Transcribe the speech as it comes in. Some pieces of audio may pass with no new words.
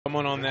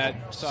Someone on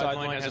that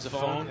sideline has a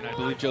phone, and I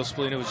believe Joe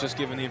Spallina was just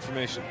given the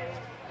information.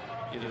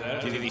 Either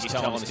that, do you think he's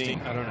telling his team?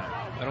 I don't know.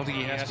 I don't think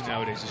he has to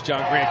nowadays. It's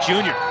John Grant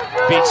Jr.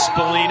 beats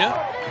Spallina.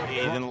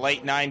 In the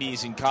late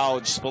 90s in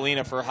college,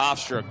 Spallina for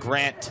Hofstra,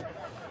 Grant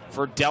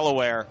for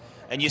Delaware.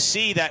 And you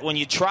see that when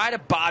you try to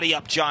body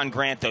up John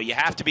Grant, though, you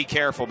have to be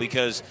careful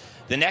because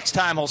the next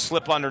time he'll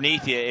slip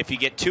underneath you if you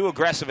get too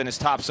aggressive in his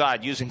top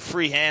side, using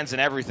free hands and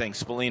everything,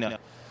 Spallina.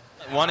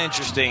 One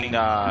interesting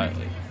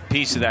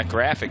piece of that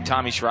graphic,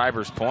 Tommy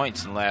Schreiber's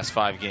points in the last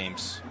 5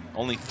 games.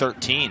 Only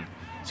 13.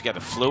 He's got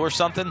the flu or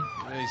something?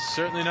 He's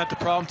certainly not the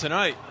problem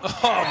tonight.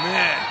 Oh,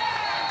 man.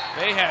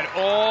 They had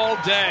all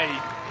day.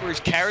 Where he's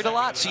carried a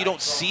lot, so you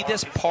don't see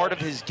this part of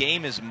his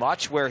game as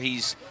much, where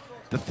he's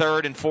the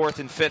 3rd and 4th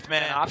and 5th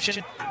man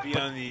option. He'll be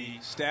on the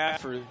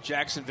staff for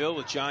Jacksonville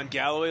with John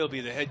Galloway. He'll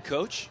be the head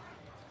coach.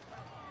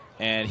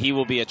 And he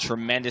will be a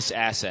tremendous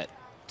asset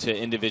to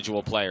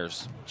individual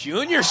players.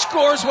 Junior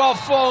scores while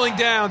falling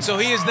down, so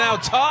he is now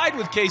tied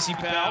with Casey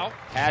Powell.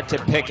 Had to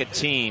pick a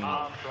team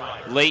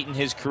late in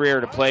his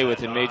career to play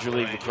with in Major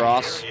League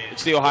Lacrosse.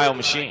 It's the Ohio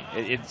Machine.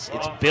 It's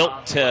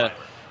built to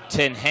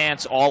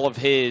enhance all of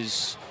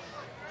his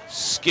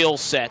skill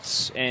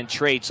sets and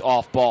traits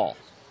off ball.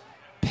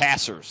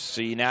 Passers.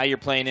 So now you're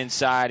playing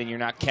inside and you're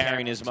not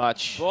carrying as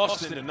much.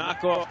 Boston to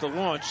knock off the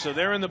launch, so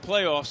they're in the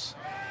playoffs.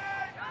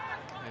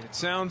 And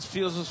it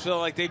feels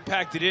like they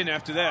packed it in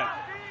after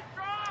that.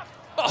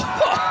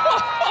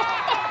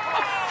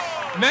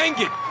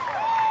 Mangan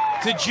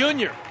to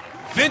Junior.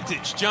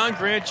 Vintage John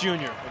Grant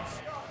Jr.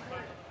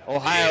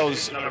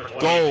 Ohio's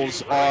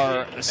goals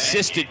are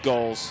assisted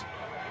goals.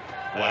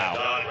 Wow.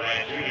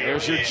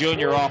 There's your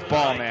Junior off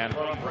ball, man.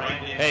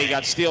 Hey, you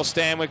got Steele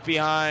Stanwyck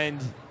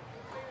behind.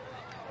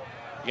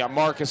 You got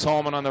Marcus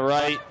Holman on the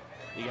right.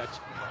 You got...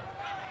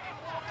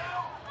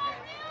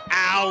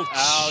 Ouch.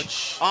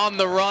 Ouch. On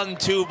the run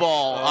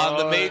 2-ball on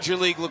the Major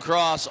League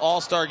Lacrosse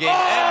All-Star Game.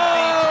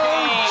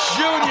 MVP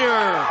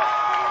Junior.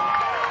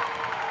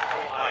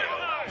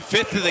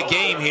 5th of the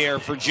game here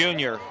for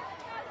Junior.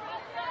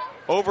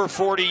 Over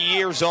 40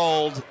 years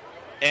old.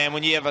 And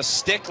when you have a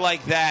stick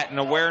like that and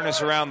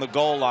awareness around the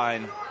goal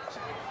line.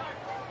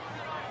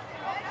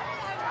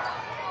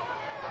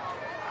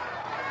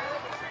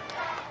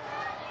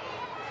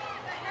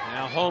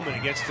 Now Holman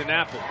against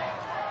DeNapoli.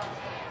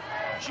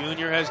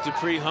 Junior has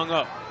Dupree hung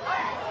up.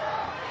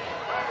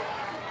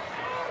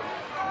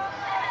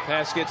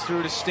 Pass gets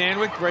through to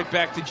Stanwyck, right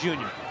back to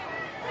Junior.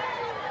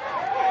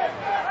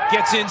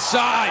 Gets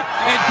inside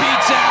and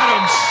beats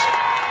Adams.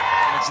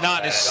 It's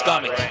not in his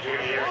stomach.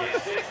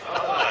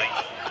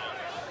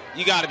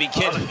 You got to be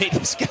kidding me.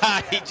 This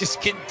guy, he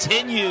just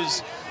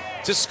continues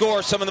to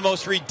score some of the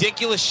most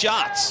ridiculous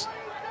shots.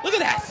 Look at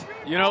that.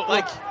 You know,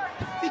 like,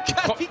 you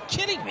got to be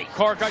kidding me.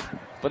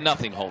 But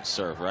nothing holds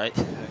serve, right?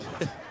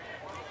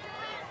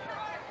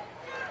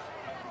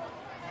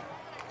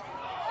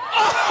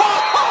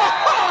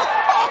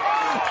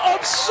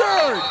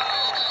 Absurd.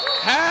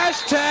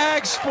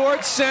 Hashtag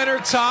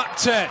SportsCenter Top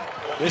 10.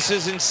 This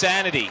is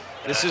insanity.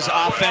 This is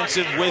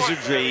offensive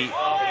wizardry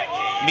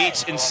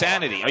meets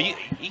insanity. Are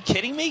you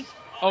kidding me?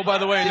 Oh, by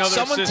the way, did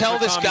someone tell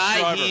this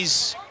guy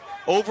he's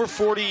over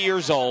 40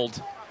 years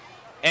old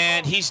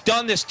and he's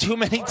done this too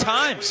many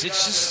times?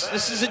 It's just,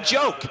 this is a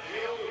joke.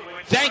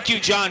 Thank you,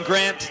 John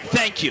Grant.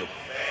 Thank you.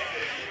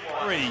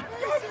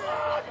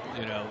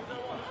 You know,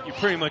 you're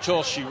pretty much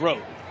all she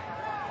wrote.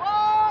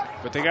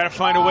 But they got to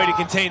find a way to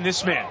contain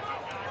this man.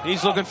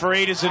 He's looking for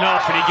 8 is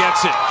enough, and he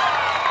gets it.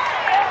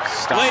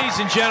 Stop. Ladies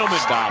and gentlemen,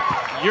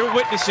 you're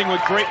witnessing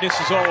what greatness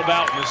is all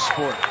about in this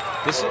sport.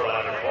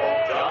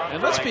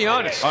 And let's be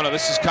honest. Oh, no,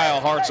 this is Kyle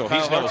Hartzell.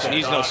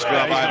 He's no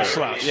scrub either.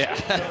 Slouch. Yeah.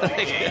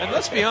 And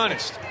let's be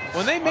honest.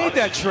 When they made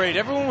that trade,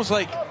 everyone was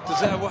like,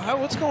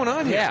 what's going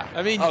on here? Yeah.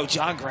 I mean, oh,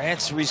 John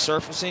Grant's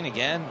resurfacing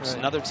again. It's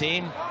another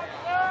team.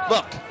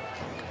 Look,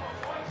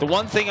 the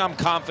one thing I'm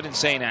confident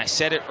saying, and I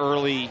said it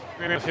early.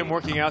 With him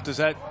working out, does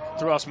that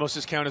through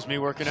osmosis count as me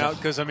working out?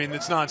 Because, I mean,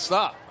 it's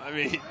nonstop. I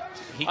mean,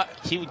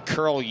 he would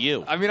curl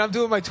you. I mean, I'm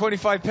doing my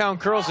 25-pound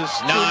curls. As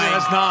Junior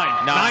has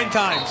 9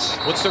 times.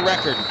 What's the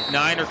record?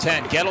 9 or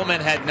 10? Gettleman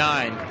had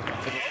 9.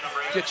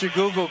 Get your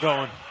Google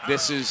going.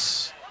 This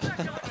is...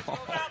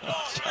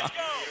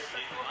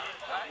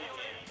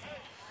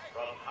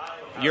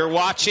 You're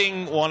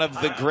watching one of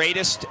the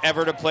greatest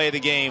ever to play the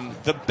game,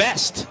 the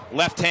best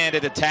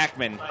left-handed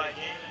attackman.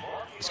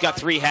 He's got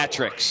 3 hat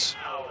tricks.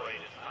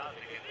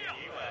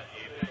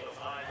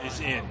 Is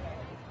in.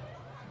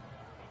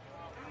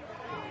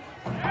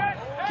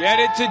 Get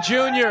it to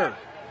Junior.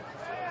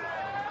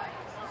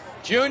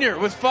 Junior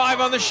with 5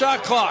 on the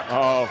shot clock.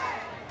 Oh.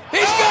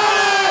 He's got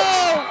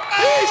it!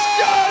 He's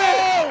got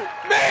it!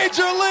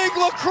 Major League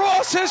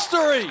Lacrosse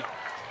history.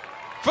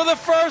 For the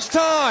first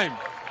time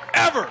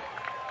ever,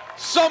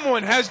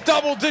 someone has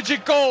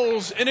double-digit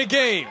goals in a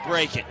game.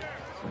 Break it.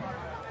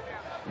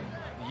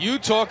 You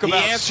talk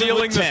about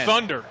sealing the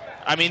thunder.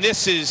 I mean,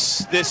 this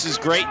is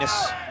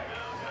greatness.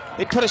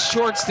 They put a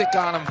short stick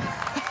on him.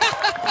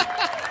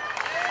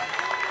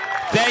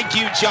 Thank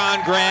Thank you,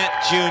 John Grant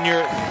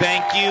Jr.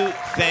 Thank you,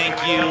 thank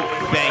you,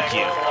 thank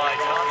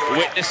you.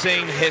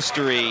 Witnessing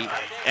history,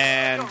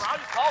 and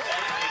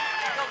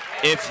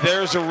if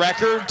there's a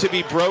record to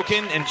be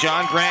broken and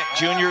John Grant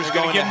Jr. is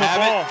going to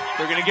have it,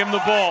 they're going to give him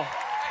the ball.